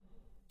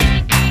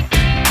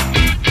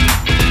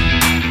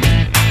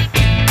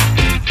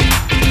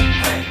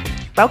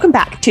Welcome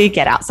back to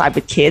Get Outside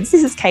with Kids.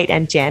 This is Kate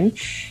and Jen.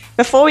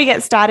 Before we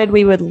get started,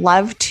 we would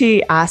love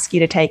to ask you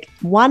to take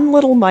one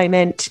little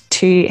moment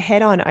to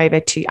head on over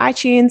to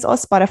iTunes or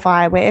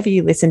Spotify, wherever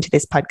you listen to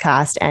this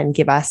podcast, and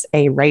give us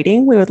a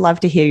rating. We would love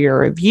to hear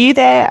your review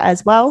there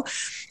as well.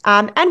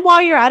 And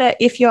while you're at it,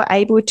 if you're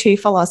able to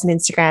follow us on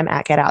Instagram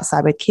at Get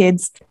Outside with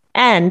Kids.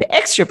 And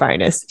extra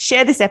bonus,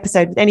 share this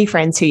episode with any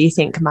friends who you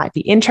think might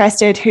be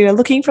interested, who are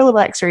looking for a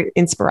little extra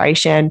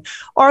inspiration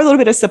or a little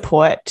bit of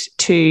support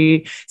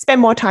to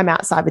spend more time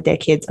outside with their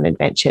kids on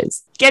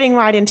adventures. Getting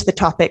right into the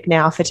topic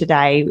now for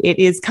today, it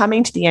is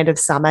coming to the end of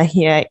summer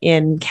here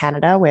in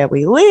Canada where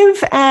we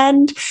live,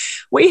 and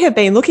we have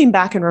been looking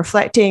back and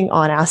reflecting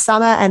on our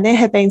summer, and there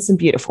have been some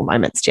beautiful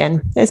moments,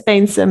 Jen. There's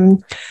been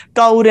some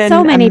golden,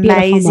 so many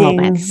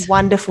amazing,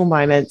 wonderful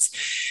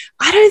moments.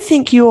 I don't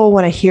think you all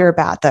want to hear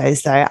about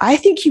those, though. I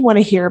think you want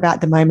to hear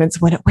about the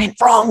moments when it went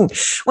wrong,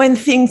 when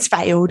things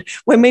failed,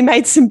 when we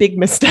made some big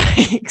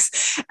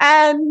mistakes.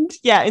 And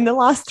yeah, in the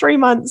last 3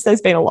 months,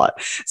 there's been a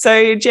lot.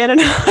 So Jen and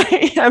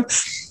I have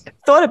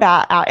thought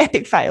about our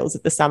epic fails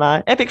of the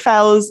summer, Epic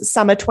Fails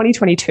Summer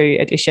 2022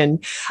 edition.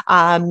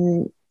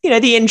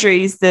 The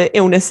injuries, the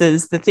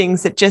illnesses, the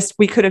things that just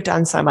we could have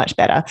done so much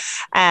better.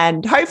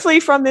 And hopefully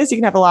from this, you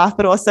can have a laugh,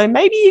 but also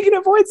maybe you can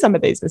avoid some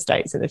of these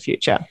mistakes in the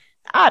future.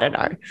 I don't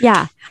know.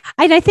 Yeah.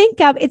 And I think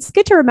it's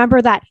good to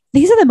remember that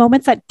these are the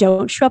moments that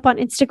don't show up on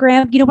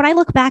Instagram. You know, when I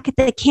look back at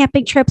the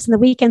camping trips and the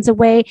weekends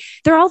away,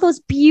 there are all those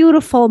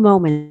beautiful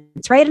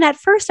moments, right? And at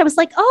first I was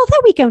like, oh,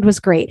 that weekend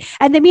was great.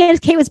 And then me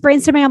and Kate was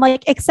brainstorming. I'm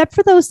like, except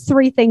for those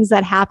 3 things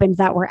that happened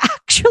that were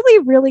actually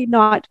really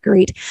not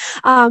great.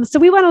 So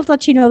we want to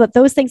let you know that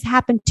those things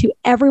happen to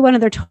everyone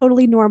and they're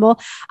totally normal.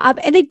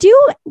 And they do,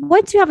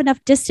 once you have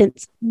enough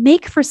distance,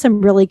 make for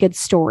some really good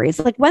stories.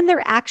 Like when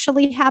they're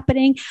actually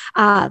happening,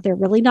 they're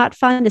really not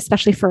fun,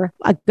 especially for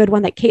a good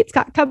one that Kate's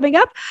got coming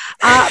up.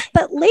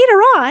 But later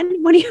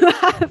on,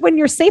 when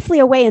you're safely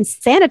away and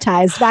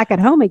sanitized back at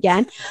home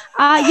again,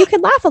 you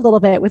can laugh a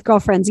little bit with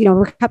girlfriends,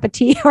 over a cup of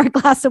tea or a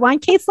glass of wine.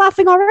 Kate's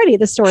laughing already.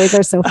 The stories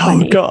are so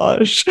funny. Oh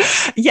gosh.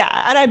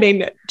 Yeah. And I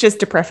mean, just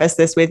to preface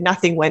this with,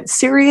 nothing went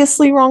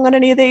seriously wrong on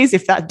any of these.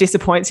 If that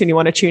disappoints you and you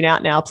want to tune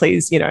out now,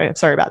 please,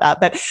 sorry about that,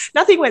 but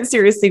nothing went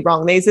seriously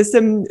wrong. These are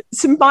some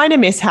minor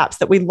mishaps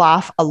that we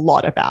laugh a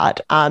lot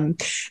about.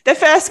 The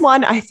first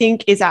one, I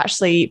think, is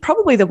actually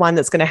probably the one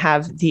that's going to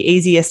have the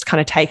easiest kind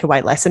of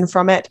takeaway lesson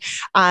from it.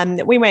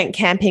 We went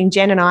camping,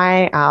 Jen and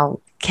I, our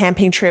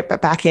camping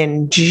trip back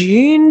in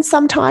June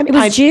sometime. It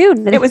was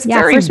June. It was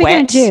very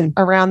wet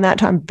around that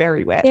time,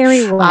 very wet.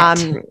 Very wet.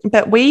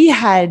 But we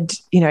had,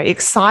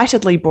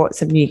 excitedly bought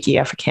some new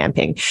gear for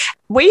camping.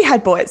 We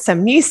had bought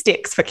some new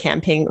sticks for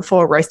camping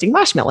for roasting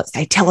marshmallows.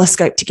 They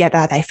telescope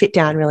together. They fit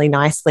down really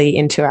nicely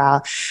into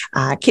our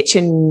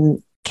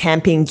kitchen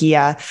camping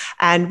gear,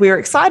 and we were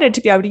excited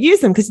to be able to use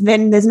them because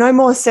then there's no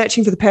more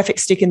searching for the perfect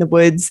stick in the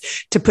woods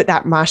to put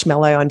that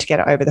marshmallow on to get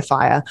it over the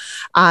fire.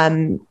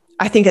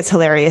 I think it's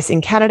hilarious.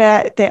 In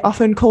Canada, they're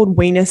often called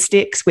wiener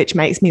sticks, which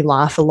makes me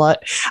laugh a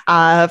lot,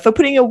 for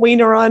putting a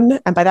wiener on,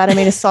 and by that I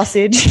mean a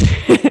sausage.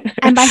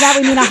 And by that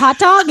we mean a hot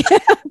dog.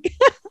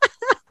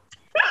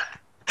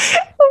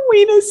 A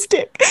wiener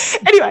stick.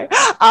 Anyway,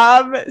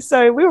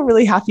 so we were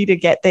really happy to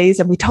get these,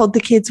 and we told the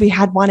kids we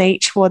had one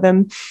each for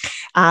them.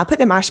 Put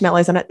their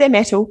marshmallows on it. They're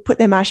metal. Put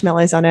their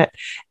marshmallows on it.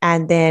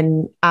 And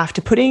then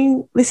after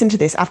putting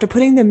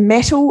the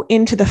metal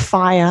into the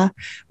fire,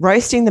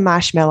 roasting the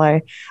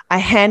marshmallow, I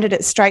handed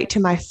it straight to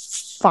my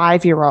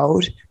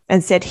 5-year-old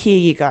and said, "Here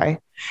you go."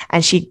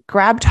 And she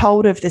grabbed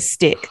hold of the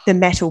stick, the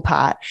metal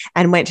part,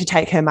 and went to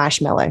take her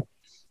marshmallow.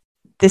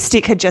 The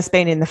stick had just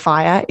been in the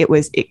fire. It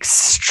was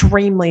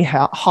extremely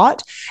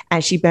hot,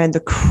 and she burned the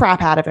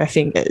crap out of her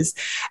fingers.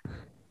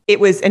 It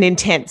was an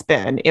intense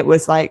burn. It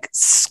was like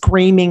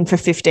screaming for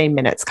 15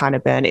 minutes kind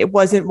of burn. It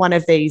wasn't one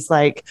of these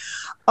like,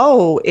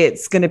 oh,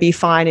 it's going to be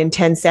fine in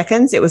 10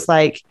 seconds. It was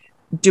like,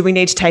 do we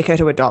need to take her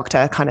to a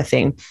doctor kind of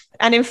thing?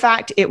 And in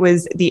fact, it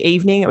was the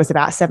evening. It was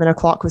about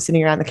 7:00. We're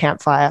sitting around the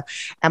campfire,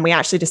 and we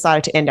actually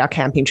decided to end our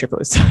camping trip. It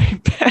was so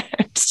bad.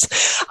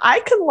 I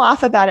can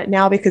laugh about it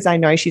now because I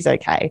know she's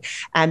okay,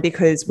 and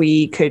because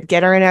we could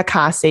get her in her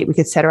car seat. We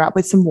could set her up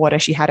with some water.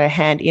 She had her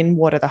hand in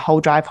water the whole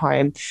drive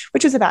home,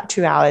 which was about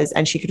 2 hours,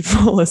 and she could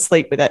fall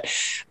asleep with it.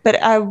 But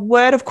a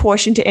word of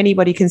caution to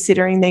anybody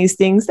considering these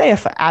things, they are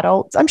for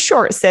adults. I'm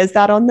sure it says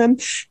that on them.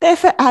 They're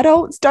for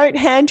adults. Don't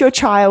hand your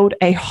child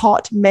a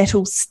hot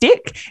metal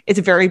stick. It's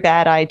a very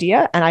bad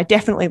idea. And I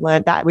definitely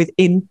learned that with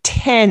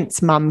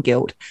intense mum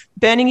guilt.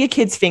 Burning your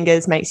kids'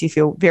 fingers makes you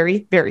feel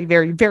very, very,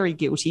 very, very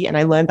guilty. And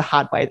I learned the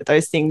hard way that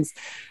those things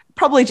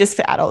probably just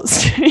for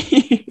adults to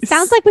use.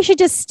 Sounds like we should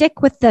just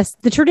stick with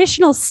the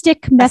traditional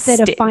stick method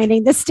of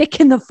finding the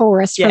stick in the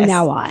forest from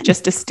now on.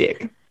 Just a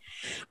stick.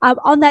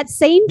 On that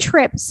same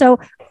trip, so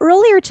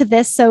earlier to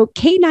this, so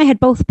Kate and I had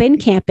both been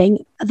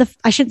camping.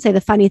 I shouldn't say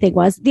the funny thing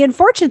was, the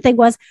unfortunate thing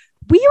was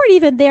we weren't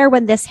even there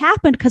when this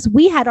happened because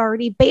we had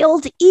already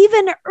bailed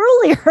even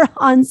earlier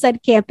on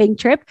said camping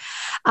trip.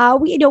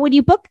 When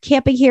you book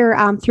camping here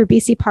through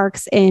BC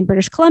Parks in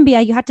British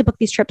Columbia, you have to book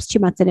these trips 2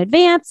 months in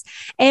advance.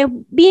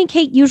 And me and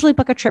Kate usually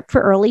book a trip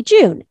for early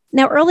June.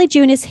 Now, early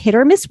June is hit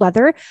or miss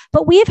weather,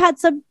 but we have had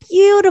some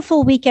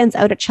beautiful weekends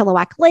out at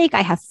Chilliwack Lake.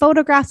 I have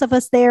photographs of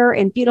us there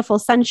in beautiful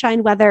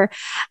sunshine weather.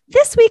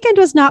 This weekend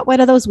was not one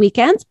of those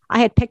weekends. I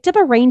had picked up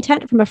a rain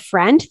tent from a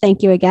friend.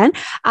 Thank you again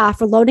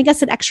for loaning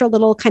us an extra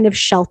little kind of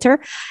shelter.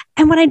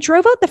 And when I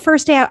drove out the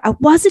first day, I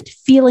wasn't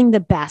feeling the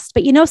best.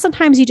 But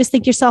sometimes you just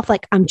think to yourself,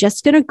 like, I'm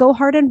just going to go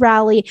hard and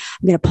rally.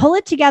 I'm going to pull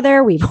it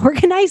together. We've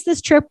organized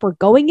this trip. We're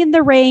going in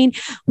the rain.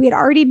 We had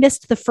already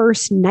missed the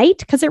first night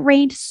because it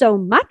rained so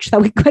much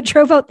that we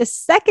drove out the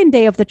second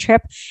day of the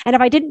trip. And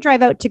if I didn't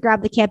drive out to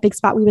grab the camping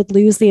spot, we would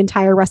lose the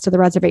entire rest of the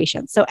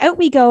reservation. So out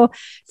we go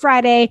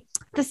Friday.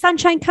 The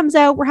sunshine comes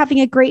out. We're having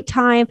a great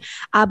time.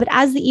 But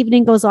as the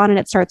evening goes on and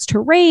it starts to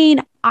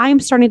rain, I'm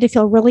starting to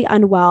feel really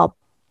unwell.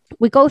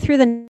 We go through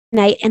the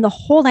night and the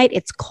whole night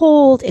it's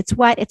cold, it's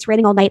wet, it's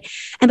raining all night.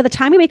 And by the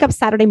time we wake up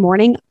Saturday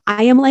morning,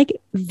 I am like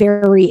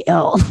very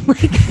ill,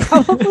 like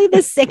probably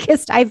the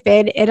sickest I've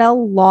been in a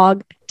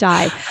long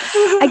time.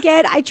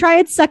 Again, I try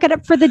and suck it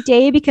up for the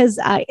day because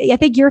I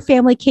think your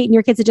family, Kate, and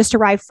your kids had just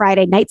arrived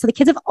Friday night. So the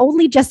kids have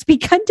only just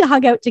begun to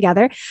hang out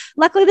together.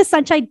 Luckily, the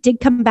sunshine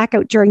did come back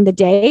out during the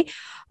day.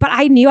 But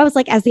I knew, I was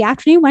like, as the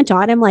afternoon went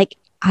on, I'm like,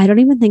 I don't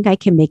even think I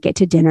can make it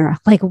to dinner.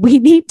 Like, we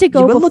need to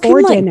go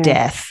before dinner. Like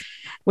death.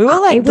 We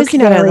were like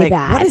looking at her like,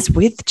 bad. What is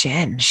with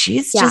Jen?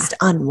 She's just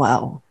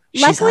unwell.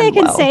 Luckily, I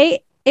can say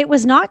it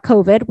was not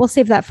COVID. We'll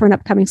save that for an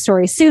upcoming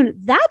story soon.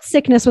 That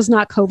sickness was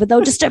not COVID,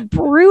 though, just a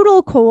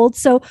brutal cold.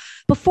 So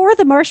before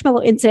the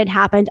marshmallow incident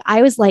happened,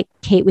 I was like,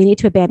 Kate, we need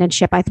to abandon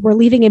ship. We're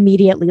leaving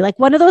immediately. Like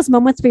one of those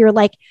moments where you're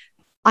like,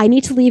 I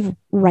need to leave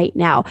right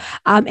now.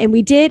 And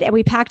we did, and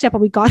we packed up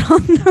and we got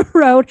on the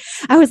road.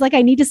 I was like,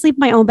 I need to sleep in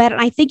my own bed.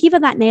 And I think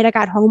even that night I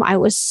got home, I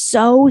was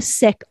so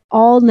sick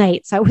all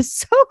night. So I was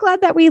so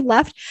glad that we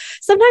left.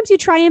 Sometimes you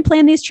try and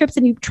plan these trips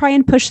and you try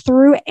and push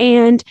through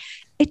and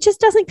it just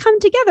doesn't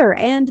come together.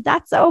 And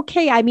that's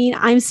okay. I mean,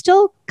 I'm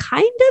still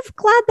kind of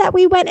glad that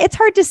we went. It's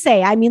hard to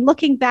say. I mean,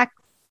 looking back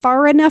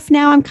far enough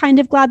now, I'm kind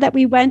of glad that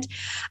we went.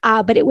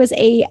 But it was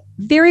a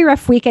very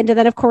rough weekend. And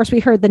then, of course, we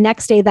heard the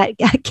next day that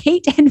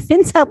Kate and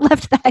Vince had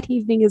left that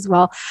evening as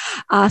well.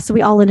 So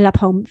we all ended up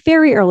home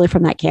very early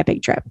from that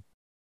camping trip.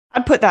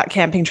 I'd put that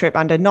camping trip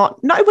under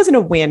it wasn't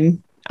a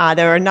win.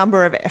 There were a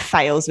number of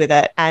fails with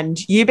it. And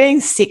you being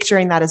sick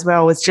during that as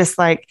well was just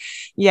like,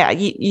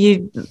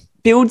 you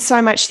build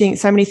so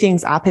many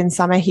things up in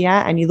summer here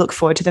and you look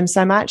forward to them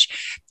so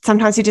much.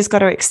 Sometimes you just got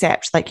to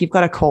accept, like, you've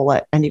got to call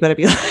it and you've got to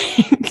be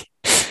like,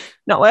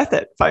 not worth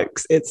it,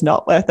 folks. It's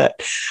not worth it.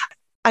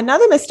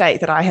 Another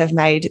mistake that I have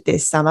made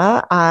this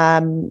summer,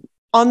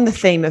 on the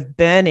theme of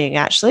burning,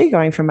 actually,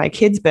 going from my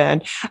kids'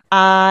 burn,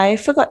 I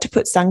forgot to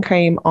put sun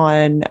cream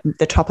on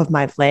the top of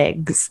my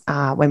legs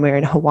when we were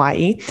in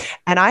Hawaii.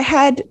 And I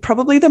had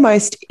probably the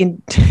most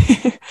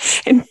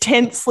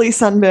intensely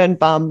sunburned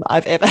bum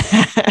I've ever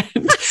had.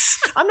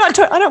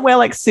 I don't wear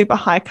like super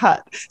high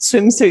cut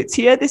swimsuits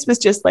here. This was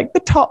just like the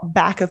top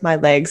back of my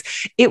legs.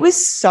 It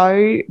was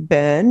so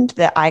burned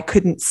that I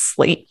couldn't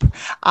sleep.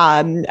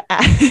 And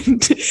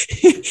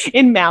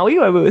in Maui,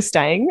 where we were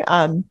staying,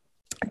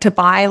 to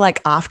buy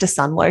like after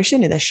sun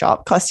lotion in the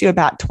shop costs you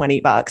about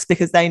 $20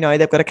 because they know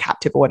they've got a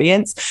captive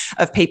audience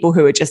of people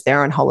who are just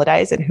there on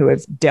holidays and who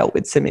have dealt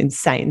with some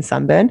insane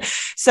sunburn.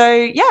 So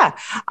yeah,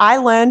 I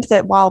learned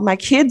that while my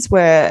kids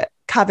were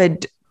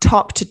covered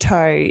top to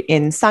toe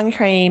in sun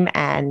cream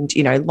and,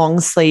 long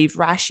sleeve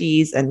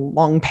rashies and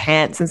long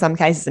pants in some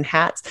cases and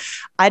hats,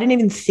 I didn't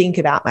even think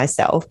about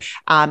myself.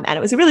 And it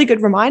was a really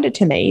good reminder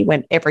to me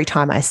every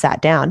time I sat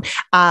down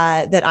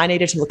that I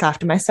needed to look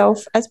after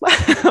myself as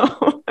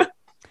well.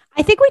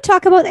 I think we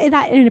talked about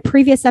that in a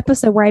previous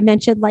episode where I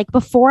mentioned, like,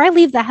 before I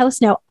leave the house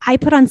now, I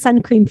put on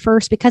sun cream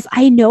first because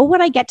I know when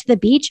I get to the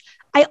beach,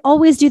 I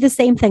always do the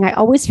same thing. I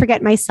always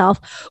forget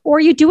myself, or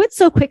you do it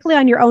so quickly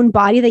on your own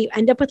body that you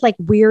end up with like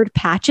weird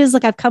patches.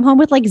 Like I've come home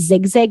with like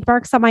zigzag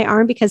marks on my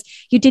arm because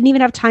you didn't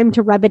even have time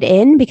to rub it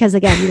in because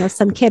again,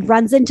 some kid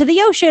runs into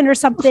the ocean or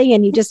something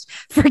and you just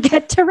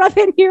forget to rub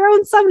in your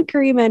own sun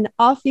cream and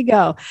off you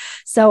go.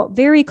 So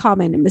very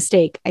common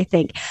mistake, I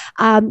think.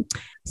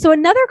 So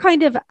another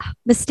kind of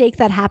mistake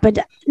that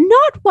happened,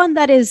 not one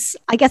that is,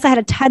 I guess I had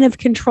a ton of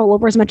control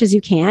over as much as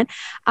you can.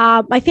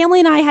 My family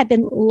and I had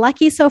been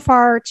lucky so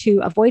far to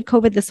avoid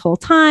COVID this whole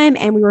time.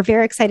 And we were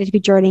very excited to be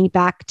journeying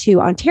back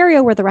to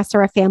Ontario, where the rest of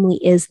our family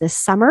is this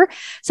summer.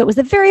 So it was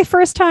the very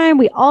first time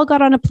we all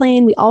got on a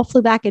plane. We all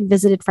flew back and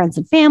visited friends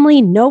and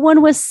family. No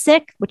one was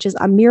sick, which is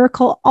a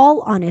miracle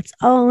all on its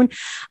own.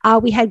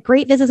 We had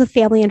great visits with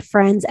family and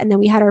friends. And then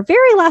we had our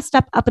very last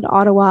stop up in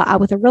Ottawa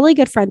with a really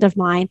good friend of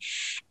mine.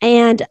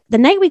 And And the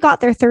night we got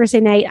there Thursday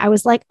night, I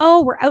was like,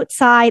 oh, we're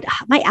outside.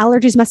 My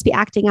allergies must be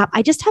acting up.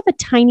 I just have a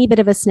tiny bit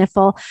of a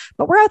sniffle,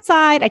 but we're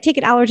outside. I take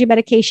an allergy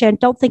medication,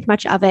 don't think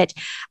much of it.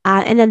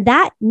 And then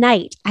that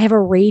night, I have a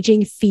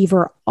raging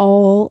fever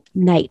all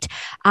night.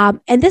 And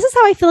this is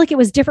how I feel like it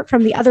was different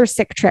from the other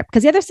sick trip,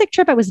 because the other sick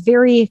trip, I was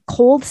very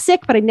cold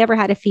sick, but I never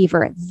had a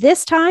fever.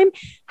 This time,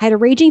 I had a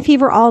raging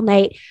fever all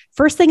night.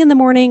 First thing in the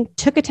morning,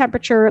 took a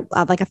temperature,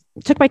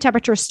 took my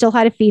temperature, still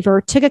had a fever,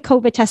 took a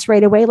COVID test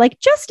right away, like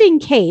just in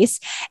case.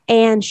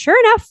 And sure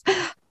enough,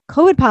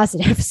 COVID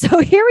positive. So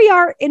here we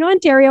are in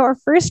Ontario, our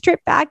first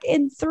trip back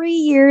in 3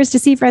 years to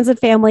see friends and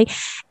family.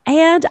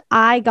 And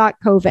I got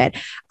COVID.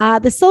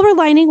 The silver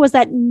lining was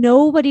that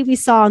nobody we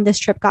saw on this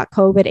trip got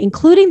COVID,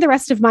 including the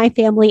rest of my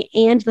family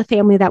and the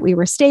family that we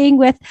were staying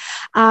with.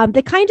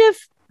 The kind of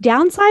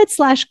downside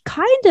 /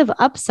 kind of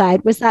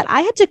upside was that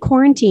I had to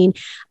quarantine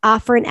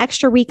for an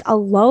extra week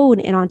alone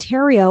in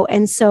Ontario.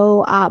 And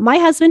so my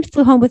husband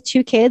flew home with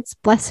 2 kids,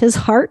 bless his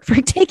heart, for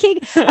taking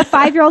a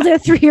 5-year-old and a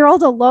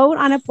 3-year-old alone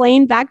on a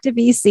plane back to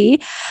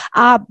BC.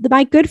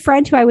 My good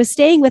friend who I was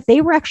staying with,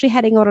 they were actually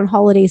heading out on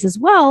holidays as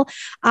well.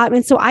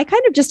 And so I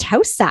kind of just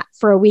house sat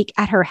for a week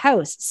at her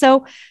house.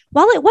 So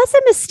while it was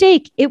a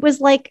mistake, it was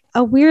like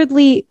a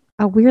weirdly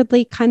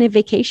kind of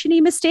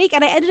vacation-y mistake.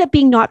 And I ended up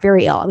being not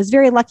very ill. I was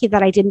very lucky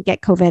that I didn't get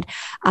COVID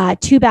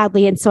too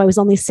badly. And so I was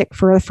only sick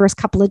for the first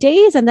couple of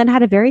days and then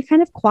had a very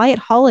kind of quiet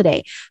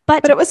holiday.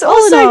 But it was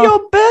also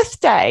your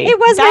birthday. It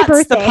was my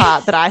birthday. That's the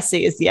part that I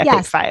see as the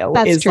epic fail.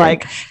 Is true.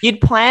 Like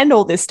you'd planned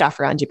all this stuff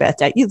around your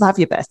birthday. You love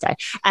your birthday.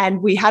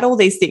 And we had all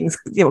these things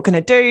you were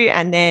going to do.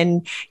 And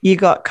then you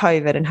got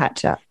COVID and had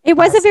to. It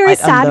was a very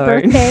sad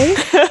birthday.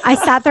 I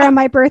sat there on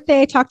my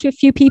birthday. I talked to a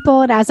few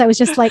people. And as I was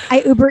just like,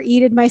 I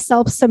Uber-eated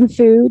myself some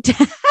food to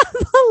have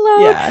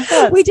alone.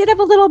 Yeah, we did have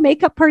a little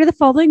makeup party the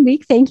following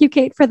week. Thank you,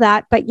 Kate, for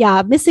that. But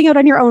yeah, missing out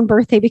on your own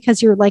birthday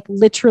because you're like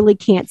literally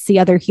can't see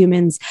other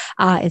humans.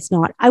 I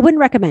wouldn't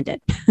recommend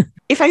it.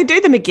 If I could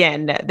do them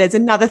again, there's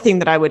another thing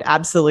that I would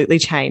absolutely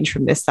change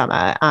from this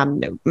summer.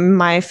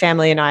 My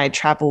family and I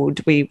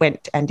traveled. We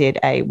went and did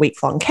a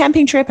week-long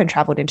camping trip and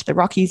traveled into the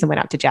Rockies and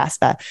went up to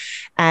Jasper.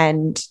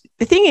 And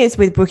the thing is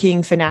with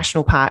booking for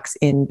national parks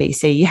in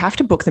BC, you have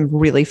to book them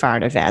really far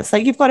in advance.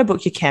 Like you've got to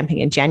book your camping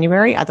in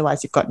January,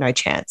 otherwise you've got no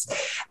chance.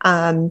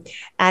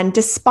 And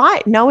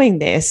despite knowing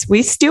this,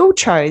 we still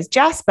chose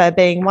Jasper,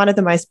 being one of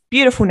the most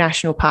beautiful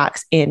national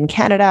parks in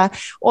Canada,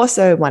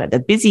 also one of the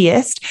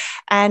busiest.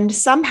 And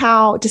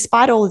somehow,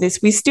 despite all of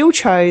this, we still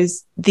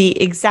chose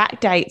the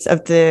exact dates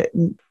of the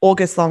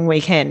August long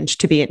weekend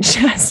to be in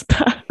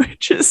Jasper,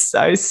 which is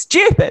so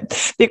stupid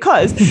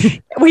because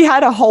we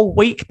had a whole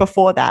week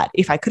before that.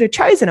 If I could have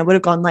chosen, I would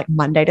have gone like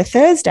Monday to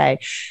Thursday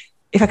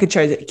if I could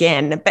choose it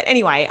again. But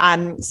anyway,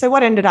 so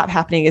what ended up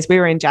happening is we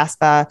were in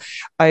Jasper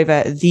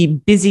over the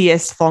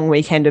busiest long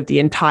weekend of the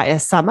entire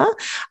summer.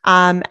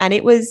 And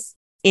it was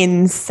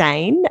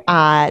insane.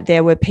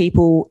 There were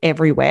people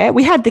everywhere.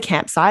 We had the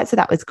campsite, so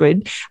that was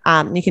good.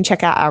 You can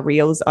check out our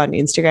reels on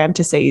Instagram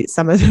to see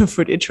some of the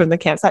footage from the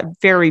campsite.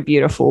 Very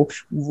beautiful,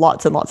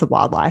 lots and lots of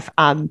wildlife.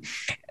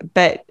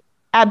 But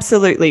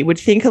absolutely would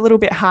think a little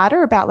bit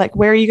harder about like,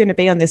 where are you going to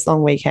be on this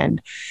long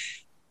weekend?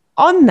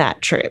 On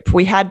that trip,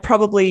 we had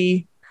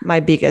probably my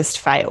biggest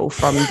fail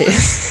from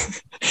this,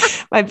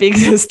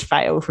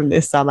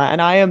 summer.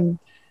 And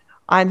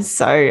I'm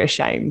so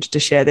ashamed to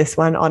share this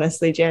one,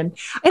 honestly, Jen.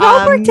 It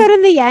all worked out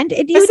in the end.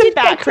 There's some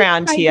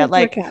background here.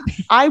 Like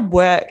I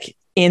work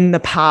in the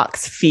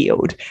parks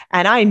field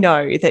and I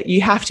know that you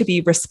have to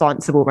be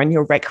responsible when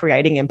you're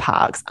recreating in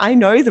parks. I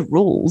know the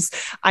rules.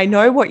 I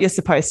know what you're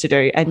supposed to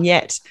do. And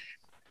yet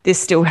this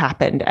still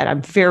happened and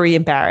I'm very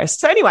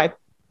embarrassed. So anyway,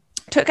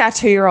 took our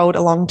 2-year-old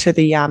along to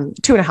the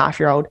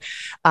 2.5-year-old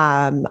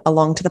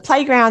along to the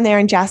playground there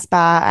in Jasper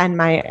and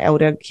my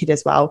elder kid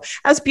as well.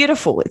 It was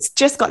beautiful. It's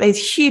just got these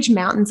huge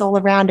mountains all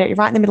around it. You're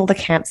right in the middle of the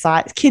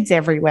campsite, kids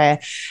everywhere.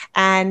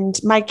 And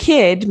my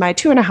kid, my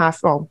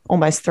 2.5, well,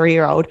 almost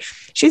 3-year-old,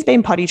 she's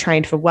been potty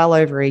trained for well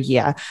over a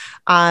year.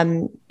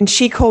 And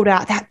she called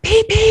out that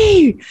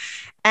pee-pee.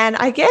 And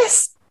I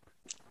guess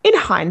in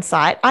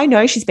hindsight, I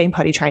know she's been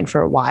potty trained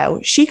for a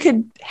while. She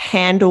could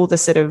handle the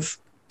sort of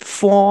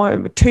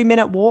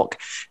 2-minute walk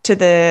to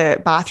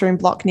the bathroom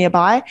block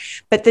nearby.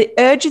 But the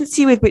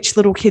urgency with which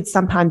little kids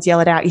sometimes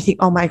yell it out, you think,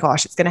 oh my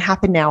gosh, it's going to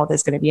happen now, or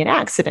there's going to be an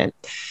accident.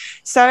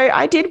 So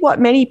I did what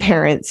many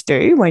parents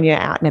do when you're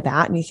out and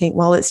about and you think,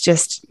 well,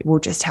 we'll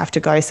just have to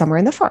go somewhere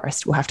in the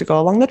forest. We'll have to go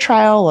along the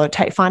trail or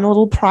find a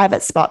little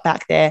private spot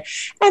back there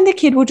and the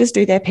kid will just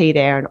do their pee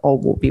there and all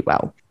will be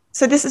well.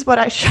 So this is what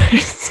I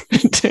chose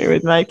to do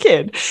with my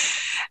kid.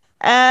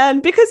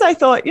 And because I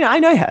thought, I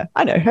know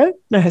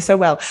her so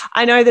well.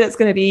 I know that it's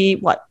going to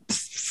be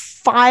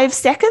 5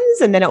 seconds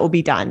and then it will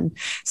be done.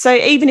 So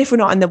even if we're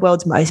not in the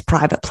world's most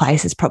private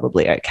place, it's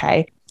probably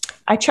okay.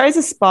 I chose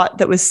a spot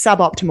that was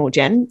suboptimal,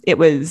 Jen. They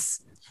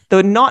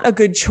were not a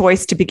good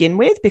choice to begin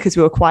with because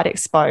we were quite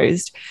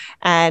exposed.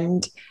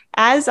 And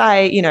as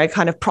I,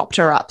 kind of propped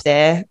her up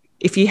there,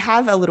 if you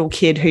have a little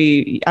kid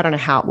who, I don't know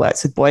how it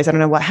works with boys, I don't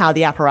know how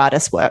the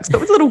apparatus works, but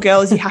with little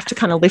girls, you have to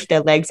kind of lift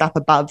their legs up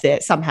above there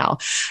somehow.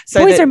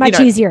 So boys are much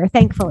easier,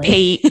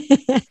 thankfully.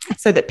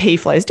 So that pee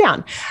flows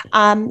down.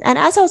 And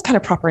as I was kind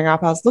of propping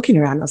up, I was looking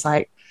around, I was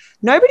like,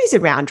 nobody's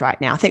around right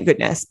now, thank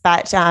goodness.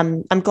 But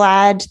I'm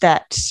glad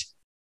that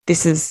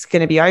this is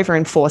going to be over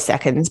in 4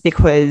 seconds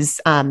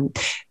because I'm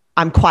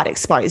quite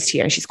exposed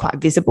here and she's quite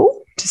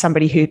visible to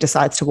somebody who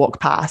decides to walk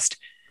past.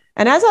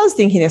 And as I was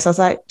thinking this, I was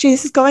like, gee,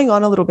 this is going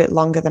on a little bit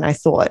longer than I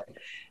thought.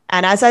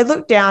 And as I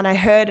looked down, I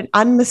heard an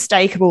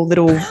unmistakable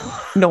little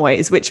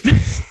noise, which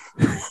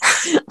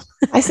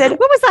I said,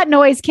 what was that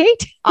noise,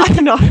 Kate?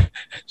 I'm not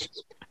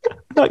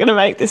going to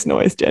make this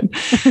noise, Jen.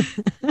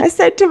 I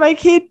said to my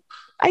kid,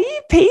 are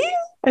you peeing?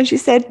 And she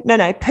said,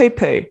 no,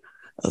 poo-poo.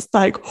 I was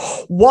like,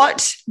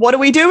 what are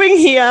we doing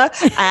here?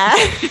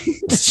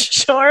 And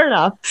sure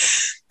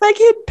enough, my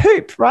kid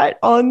pooped right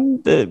on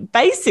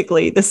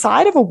basically the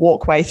side of a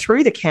walkway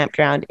through the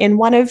campground in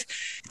one of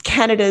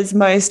Canada's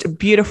most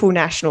beautiful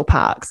national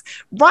parks,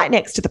 right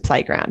next to the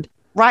playground,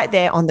 right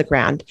there on the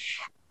ground.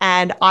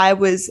 And I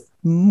was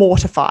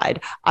mortified.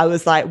 I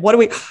was like, what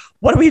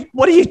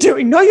are you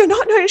doing? No, you're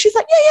not. No. And she's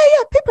like,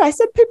 yeah, poo-poo. I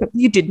said poo-poo.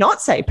 You did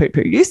not say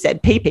poo-poo. You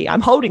said pee-pee.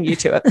 I'm holding you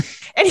to it.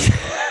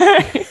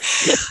 Anyway,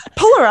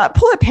 pull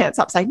her pants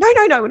up, saying,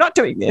 no, we're not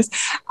doing this.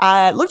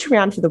 Looked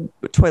around for the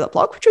toilet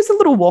block, which was a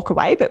little walk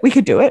away, but we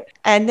could do it.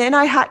 And then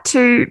I had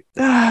to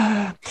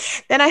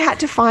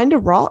find a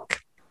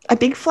rock, a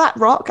big flat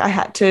rock. I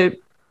had to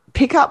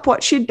pick up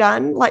what she'd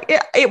done. Like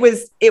it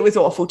was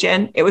awful,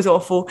 Jen. It was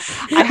awful.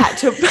 I had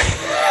to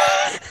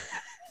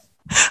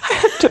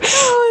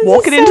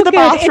walk it into the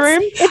bathroom.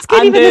 It's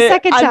good even the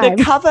second time.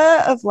 Under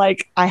cover of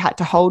I had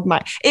to hold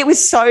it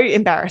was so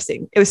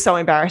embarrassing. It was so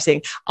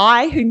embarrassing.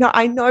 I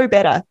know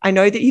better. I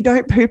know that you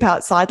don't poop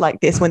outside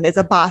like this when there's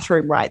a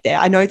bathroom right there.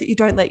 I know that you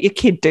don't let your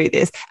kid do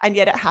this. And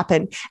yet it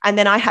happened. And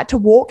then I had to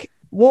walk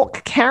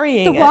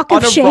carrying the walk it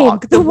of on a shame.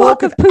 rock, the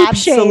walk of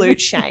absolute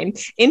shame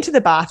into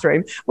the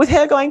bathroom with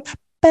her going,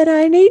 but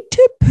I need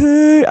to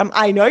poo.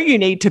 I know you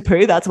need to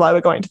poo. That's why we're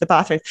going to the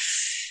bathroom.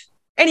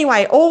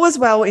 Anyway, all was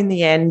well in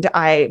the end.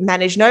 I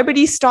managed.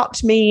 Nobody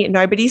stopped me.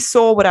 Nobody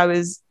saw what I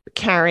was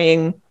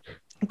carrying.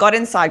 Got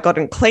inside, got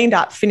and cleaned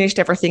up, finished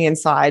everything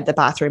inside the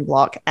bathroom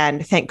block,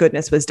 and thank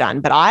goodness was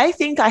done. But I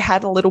think I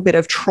had a little bit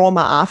of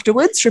trauma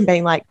afterwards from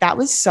being like, that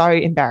was so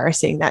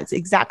embarrassing. That's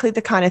exactly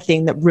the kind of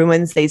thing that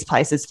ruins these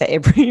places for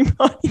everybody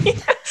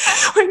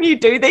when you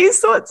do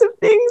these sorts of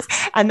things.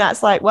 And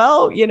that's like,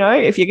 well,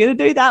 if you're going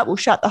to do that, we'll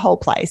shut the whole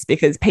place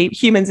because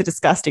humans are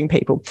disgusting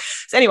people.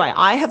 So anyway,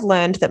 I have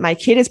learned that my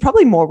kid is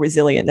probably more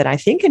resilient than I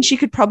think, and she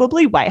could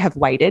probably have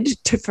waited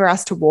for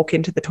us to walk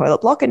into the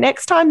toilet block. And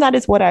next time, that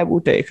is what I will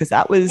do because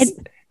that was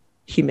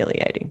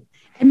humiliating.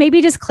 And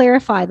maybe just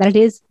clarify that it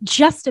is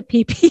just a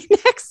pee-pee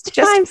next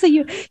time so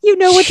you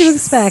know what to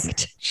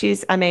expect.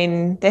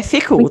 They're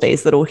fickle,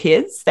 these little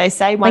kids. They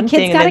say one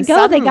thing and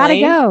then they gotta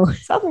go.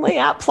 Suddenly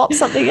out plops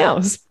something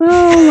else.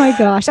 Oh my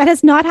gosh. That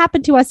has not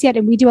happened to us yet.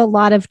 And we do a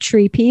lot of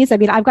tree pees.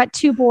 I've got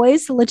 2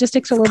 boys. The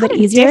logistics are a little bit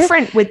easier.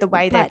 Different with the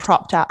way they're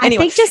propped up.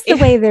 Anyway, I think just the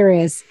way there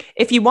is.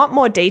 If you want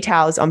more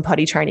details on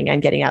potty training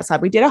and getting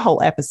outside, we did a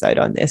whole episode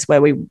on this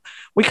where we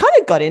kind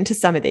of got into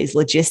some of these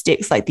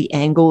logistics, like the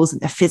angles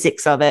and the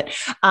physics of it.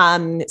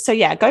 So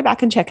yeah, go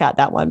back and check out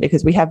that one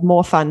because we have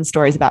more fun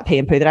stories about pee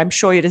and poo that I'm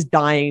sure you're just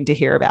dying to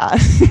hear about.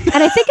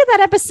 And I think in that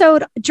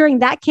episode during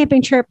that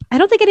camping trip, I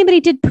don't think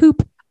anybody did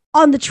poop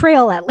on the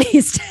trail, at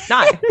least.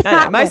 No.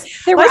 Most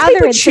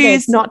people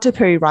choose not to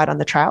poo right on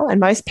the trail,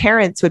 and most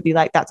parents would be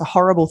like, that's a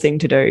horrible thing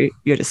to do.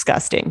 You're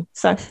disgusting.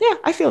 So yeah,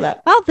 I feel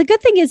that. Well, the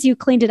good thing is you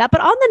cleaned it up.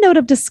 But on the note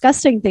of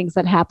disgusting things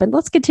that happened,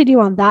 let's continue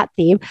on that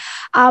theme.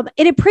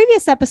 In a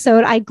previous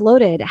episode, I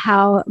gloated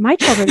how my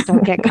children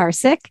don't get car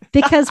sick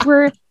because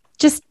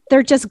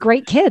they're just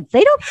great kids.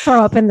 They don't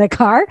throw up in the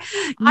car.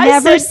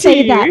 Never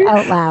say that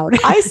out loud.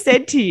 I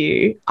said to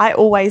you, I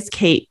always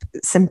keep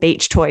some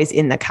beach toys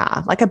in the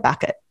car, like a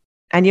bucket.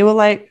 And you were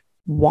like,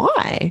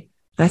 why?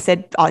 And I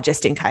said, oh,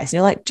 just in case. And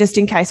you're like, just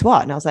in case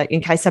what? And I was like, in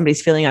case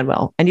somebody's feeling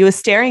unwell. And you were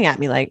staring at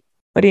me like,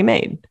 what do you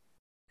mean?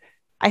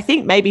 I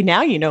think maybe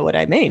now you know what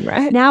I mean,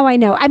 right? Now I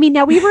know.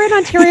 Now we were in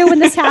Ontario when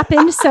this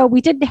happened, so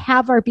we didn't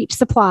have our beach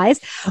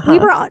supplies. We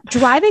were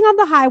driving on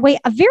the highway,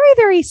 a very,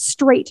 very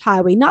straight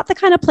highway, not the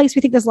kind of place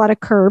we think there's a lot of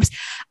curves.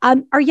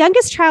 Our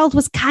youngest child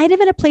was kind of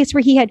in a place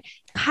where he had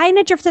kind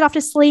of drifted off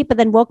to sleep and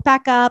then woke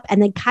back up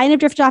and then kind of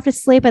drifted off to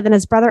sleep. And then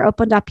his brother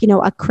opened up,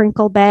 a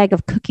crinkle bag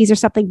of cookies or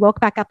something, woke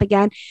back up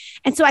again.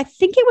 And so I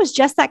think it was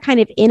just that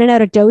kind of in and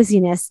out of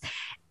doziness.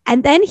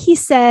 And then he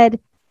said,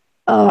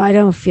 oh, I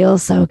don't feel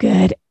so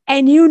good.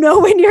 And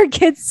when your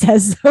kid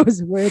says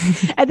those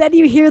words, and then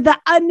you hear the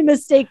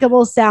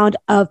unmistakable sound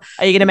of,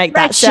 are you going to make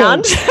that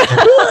sound?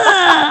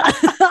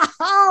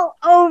 All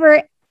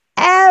over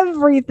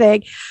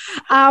everything.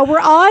 We're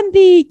on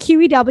the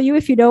QEW,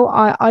 if you know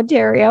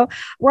Ontario.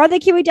 We're on the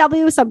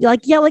QEW, so I'm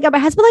yelling at my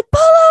husband, like,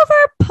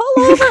 pull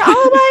pull over.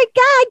 Oh my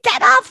God,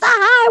 get off the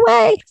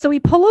highway. So we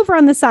pull over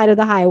on the side of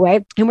the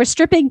highway and we're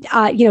stripping,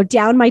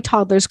 down my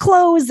toddler's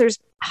clothes. There's,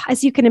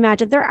 as you can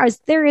imagine,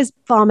 there is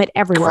vomit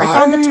everywhere. Gross.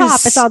 It's on the top.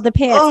 It's on the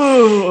pants.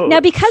 Oh. Now,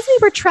 because we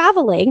were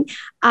traveling,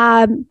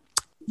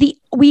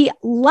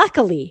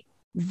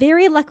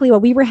 very luckily,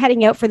 when we were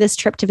heading out for this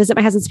trip to visit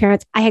my husband's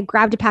parents, I had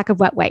grabbed a pack of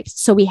wet wipes.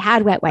 So we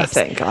had wet wipes.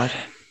 Oh, thank God.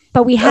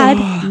 But we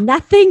had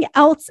nothing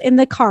else in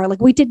the car. Like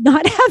we did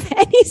not have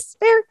any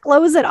spare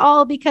clothes at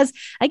all because,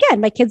 again,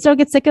 my kids don't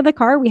get sick in the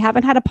car. We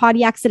haven't had a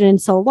potty accident in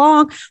so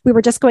long. We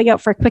were just going out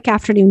for a quick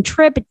afternoon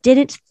trip.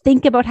 Didn't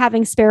think about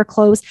having spare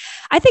clothes.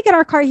 I think in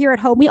our car here at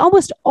home, we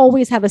almost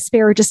always have a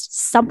spare, just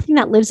something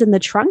that lives in the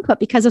trunk. But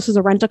because this was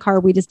a rental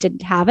car, we just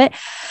didn't have it.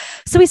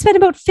 So we spent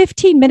about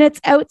 15 minutes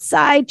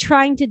outside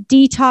trying to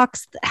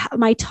detox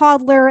my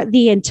toddler,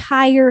 the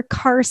entire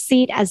car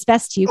seat as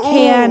best you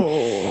can.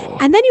 Oh.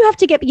 And then you have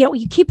to get,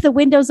 you keep the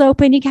windows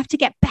open. You have to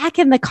get back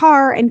in the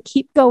car and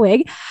keep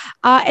going.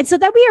 And so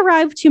then we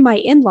arrived to my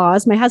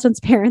in-laws, my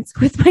husband's parents,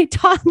 with my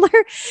toddler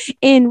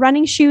in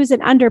running shoes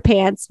and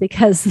underpants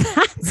because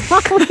that's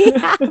all we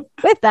have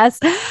with us.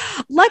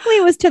 Luckily,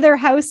 it was to their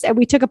house and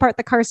we took apart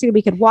the car seat and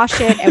we could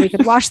wash it and we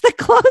could wash the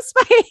clothes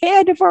by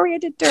hand before we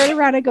had to turn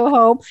around and go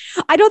home.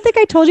 I don't think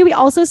I told you, we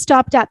also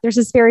stopped at, there's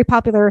this very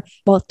popular,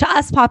 well, to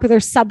us,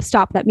 popular sub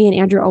stop that me and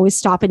Andrew always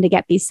stop in to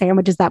get these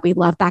sandwiches that we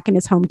love back in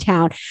his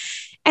hometown.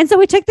 And so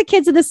we took the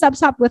kids in the sub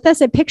stop with us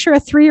and picture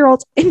a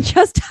 3-year-old in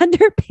just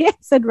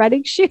underpants and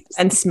running shoes.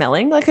 And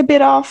smelling like a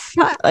bit off.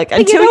 Like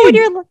until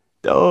you've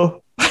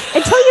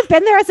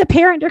been there as a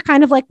parent, you're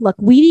kind of like, look,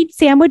 we need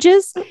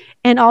sandwiches.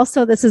 And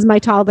also this is my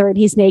toddler and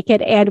he's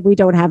naked and we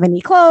don't have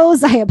any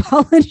clothes. I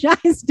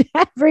apologize to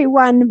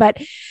everyone,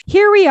 but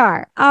here we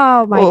are.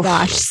 Oh my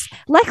gosh.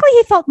 Luckily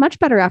he felt much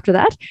better after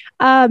that.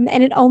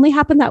 And it only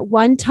happened that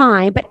one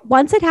time, but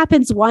once it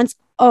happens once,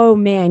 oh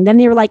man, then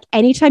they were like,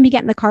 anytime you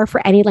get in the car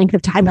for any length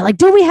of time, they're like,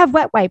 do we have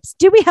wet wipes?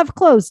 Do we have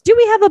clothes? Do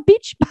we have a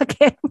beach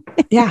bucket?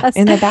 Yeah.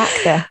 In the back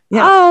there.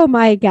 Yeah. Oh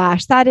my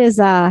gosh. That is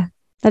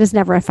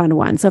never a fun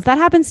one. So if that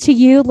happens to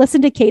you,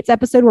 listen to Kate's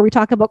episode where we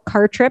talk about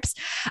car trips.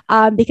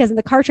 Because in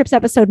the car trips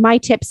episode, my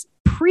tips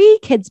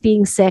pre-kids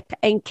being sick,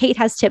 and Kate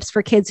has tips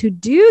for kids who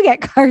do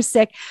get car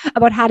sick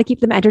about how to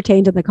keep them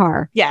entertained in the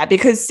car. Yeah,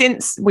 because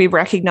since we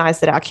recognize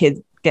that our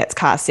kid gets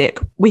car sick,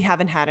 we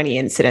haven't had any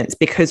incidents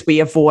because we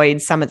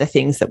avoid some of the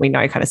things that we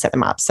know kind of set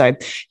them up. So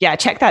yeah,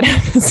 check that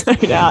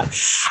episode out.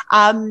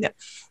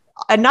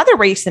 Another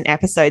recent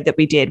episode that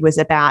we did was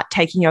about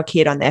taking your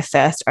kid on their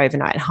first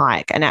overnight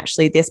hike. And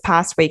actually this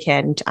past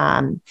weekend,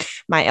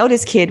 my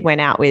eldest kid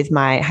went out with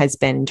my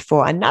husband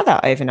for another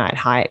overnight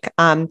hike.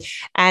 And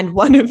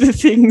one of the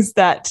things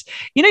that,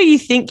 you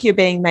think you're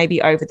being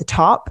maybe over the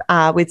top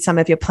with some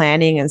of your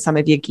planning and some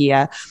of your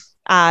gear,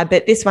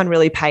 but this one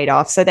really paid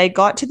off. So they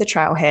got to the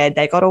trailhead,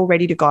 they got all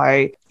ready to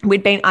go.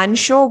 We'd been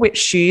unsure which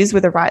shoes were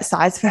the right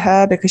size for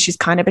her because she's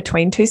kind of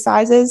between two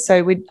sizes.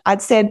 So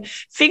I'd said,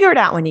 figure it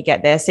out when you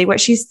get there, see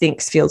what she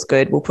thinks feels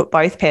good. We'll put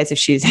both pairs of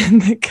shoes in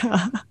the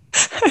car.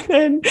 And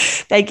then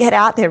they get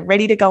out, they're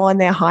ready to go on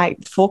their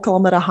hike,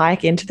 4-kilometer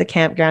hike into the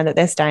campground that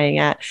they're staying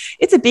at.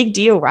 It's a big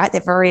deal, right?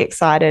 They're very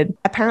excited.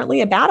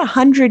 Apparently about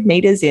 100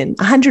 meters in,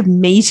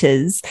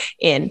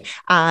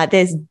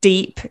 there's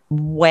deep,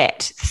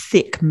 wet,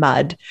 thick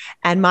mud.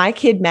 And my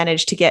kid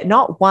managed to get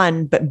not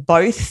one, but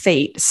both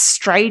feet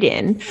straight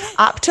in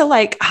up to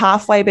like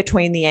halfway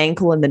between the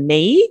ankle and the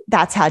knee.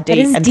 That's how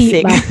deep and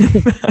thick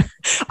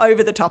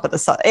over the top of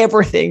the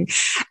everything.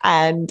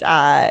 And,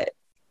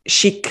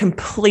 she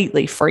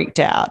completely freaked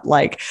out.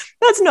 Like,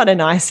 that's not a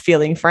nice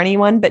feeling for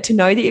anyone, but to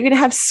know that you're going to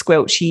have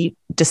squelchy,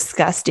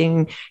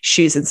 disgusting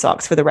shoes and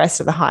socks for the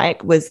rest of the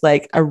hike was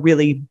like a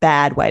really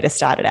bad way to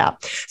start it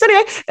out. So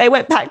anyway, they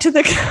went back to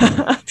the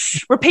car,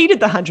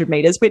 repeated the 100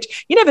 meters,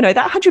 which you never know,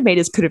 that 100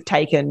 meters could have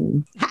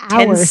taken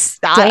hours,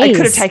 it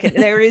could have taken,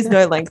 there is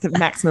no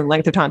maximum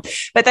length of time,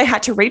 but they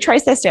had to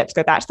retrace their steps,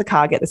 go back to the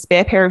car, get the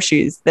spare pair of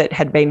shoes that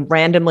had been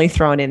randomly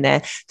thrown in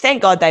there.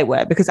 Thank God they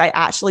were, because I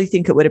actually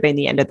think it would have been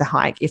the end of the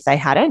hike if they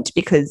hadn't,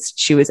 because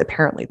she was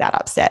apparently that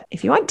upset.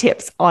 If you want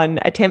tips on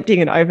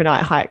attempting an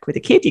overnight hike with a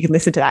kid, you can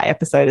listen to that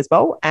episode as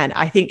well. And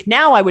I think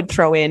now I would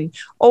throw in,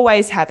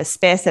 always have a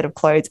spare set of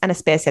clothes and a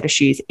spare set of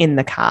shoes in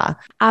the car.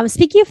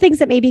 Speaking of things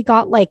that maybe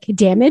got like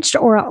damaged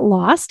or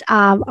lost,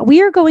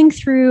 we are going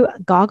through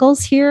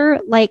goggles here,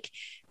 like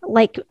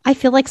I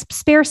feel like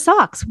spare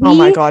socks. Oh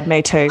my God,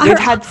 me too. We've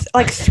had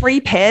like 3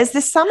 pairs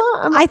this summer.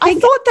 I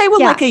thought they were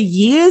like a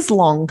years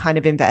long kind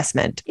of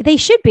investment. They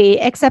should be,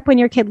 except when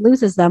your kid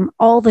loses them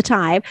all the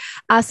time.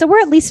 So we're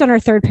at least on our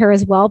 3rd pair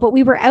as well, but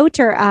we were out,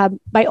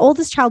 my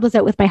oldest child was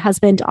out with my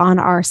husband on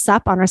our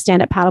SUP, on our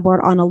stand-up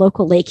paddleboard on a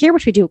local lake here,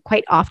 which we do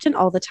quite often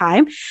all the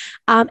time.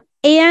 And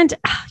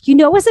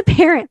as a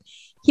parent,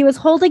 he was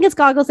holding his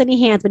goggles in his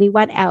hands when he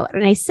went out.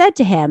 And I said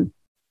to him,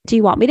 do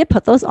you want me to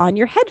put those on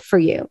your head for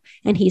you?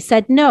 And he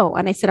said, no.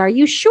 And I said, are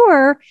you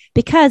sure?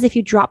 Because if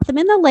you drop them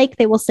in the lake,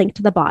 they will sink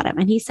to the bottom.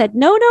 And he said,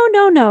 no.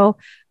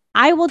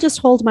 I will just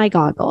hold my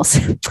goggles.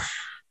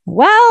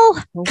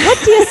 Well, what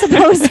do you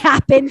suppose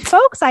happened,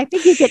 folks? I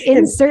think you could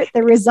insert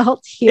the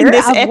result here. In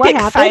this epic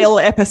fail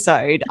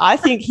episode, I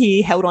think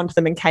he held on to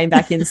them and came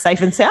back in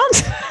safe and sound.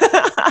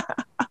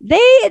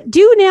 They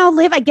do now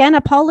live, again,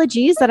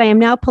 apologies that I am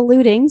now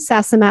polluting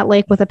Sassamat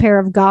Lake with a pair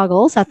of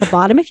goggles at the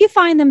bottom. If you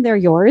find them, they're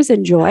yours.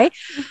 Enjoy.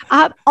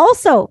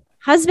 Also,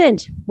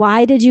 husband,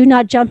 why did you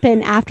not jump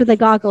in after the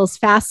goggles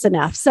fast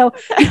enough? So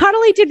not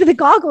only did the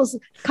goggles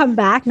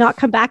not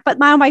come back, but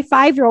now my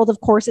 5-year-old,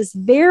 of course, is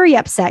very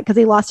upset because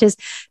he lost his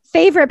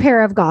favorite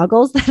pair of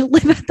goggles that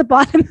live at the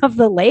bottom of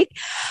the lake.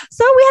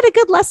 So we had a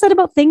good lesson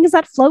about things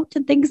that float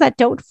and things that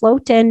don't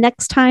float. And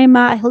next time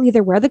he'll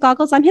either wear the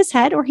goggles on his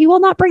head or he will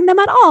not bring them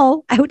at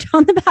all out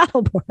on the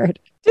paddleboard.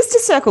 Just to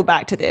circle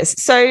back to this.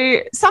 So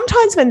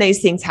sometimes when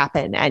these things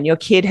happen and your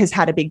kid has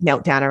had a big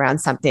meltdown around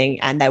something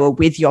and they were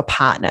with your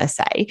partner,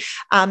 say,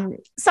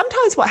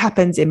 sometimes what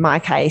happens in my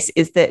case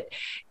is that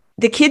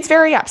the kid's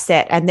very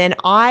upset and then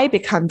I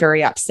become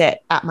very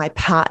upset at my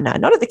partner,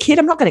 not at the kid.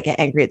 I'm not going to get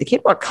angry at the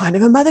kid. What kind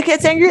of a mother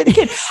gets angry at the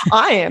kid?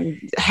 I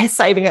am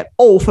saving it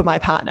all for my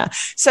partner.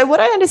 So what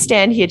I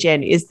understand here,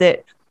 Jen, is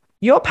that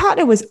your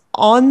partner was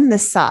on the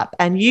sup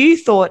and you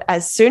thought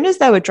as soon as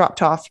they were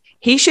dropped off,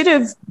 he should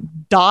have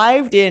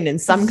dived in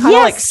some kind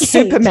of like Kate.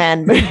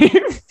 Superman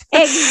move.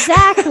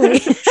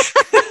 Exactly.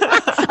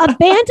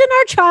 Abandon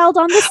our child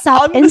on the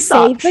sup and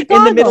save the goggles.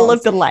 In the middle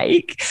of the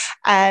lake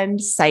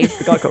and save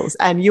the goggles.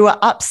 And you were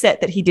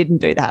upset that he didn't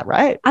do that,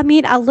 right? I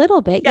mean, a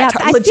little bit. Yeah.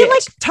 I legit, feel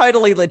like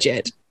totally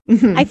legit.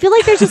 I feel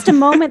like there's just a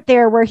moment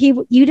there where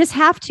you just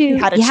have to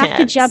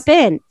jump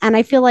in. And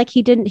I feel like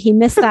he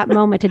missed that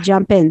moment to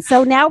jump in.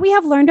 So now we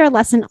have learned our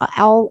lesson,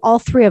 all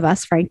 3 of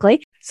us,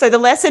 frankly. So the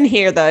lesson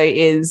here, though,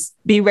 is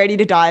be ready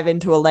to dive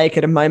into a lake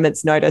at a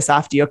moment's notice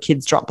after your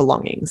kids drop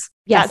belongings.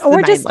 Yes, that's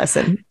the main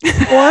lesson.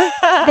 Or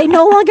they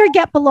no longer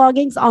get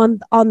belongings on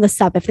the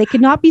sup. If they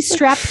could not be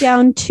strapped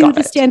down to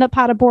the stand-up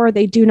paddleboard,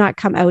 they do not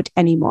come out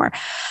anymore.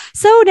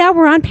 So now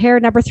we're on pair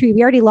number 3.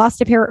 We already lost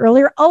a pair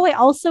earlier. Oh, I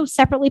also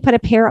separately put a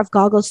pair of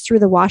goggles through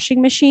the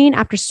washing machine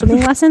after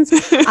swimming lessons.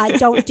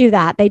 Don't do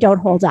that. They don't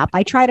hold up.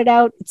 I tried it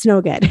out. It's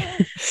no good.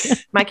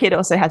 My kid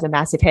also has a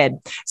massive head.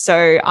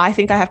 So I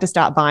think I have to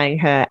start buying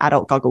her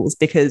adult goggles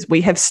because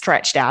we have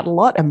stretched out a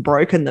lot and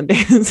broken them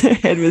because her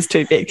head was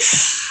too big.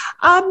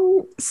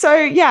 So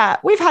yeah,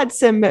 we've had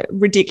some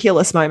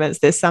ridiculous moments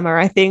this summer.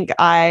 I think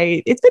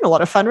it's been a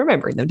lot of fun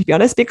remembering them, to be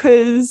honest,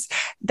 because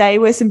they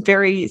were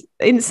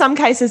in some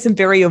cases, some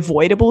very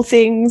avoidable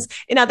things.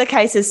 In other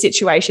cases,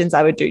 situations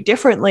I would do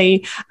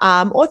differently,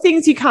 or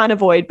things you can't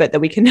avoid, but that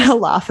we can now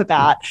laugh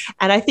about.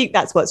 And I think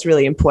that's what's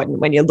really important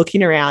when you're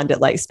looking around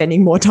at like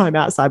spending more time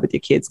outside with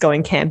your kids,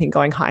 going camping,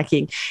 going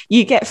hiking.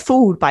 You get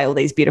fooled by all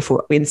these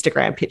beautiful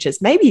Instagram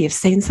pictures. Maybe you've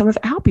seen some of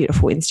our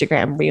beautiful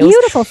Instagram reels.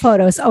 Beautiful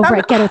photos over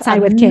at Get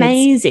Outside with Kids.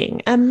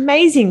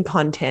 Amazing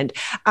content.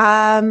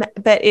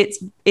 But it's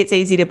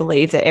easy to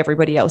believe that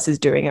everybody else is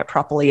doing it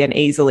properly and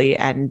easily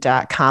and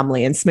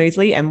calmly and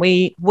smoothly. And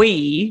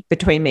we,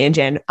 between me and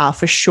Jen, are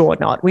for sure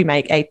not. We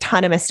make a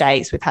ton of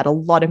mistakes. We've had a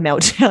lot of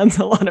meltdowns,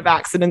 a lot of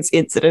accidents,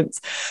 incidents,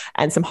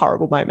 and some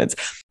horrible moments.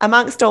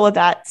 Amongst all of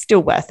that,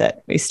 still worth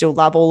it. We still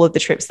love all of the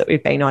trips that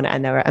we've been on,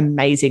 and there are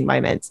amazing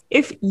moments.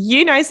 If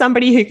you know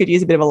somebody who could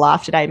use a bit of a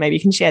laugh today, maybe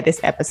you can share this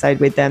episode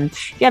with them.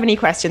 If you have any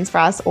questions for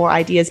us or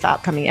ideas for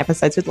upcoming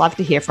episodes, we'd love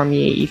to hear from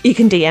you. You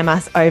can DM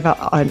us over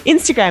on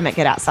Instagram at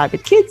Get Outside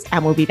with Kids,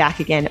 and we'll be back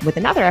again with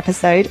another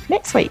episode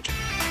next week.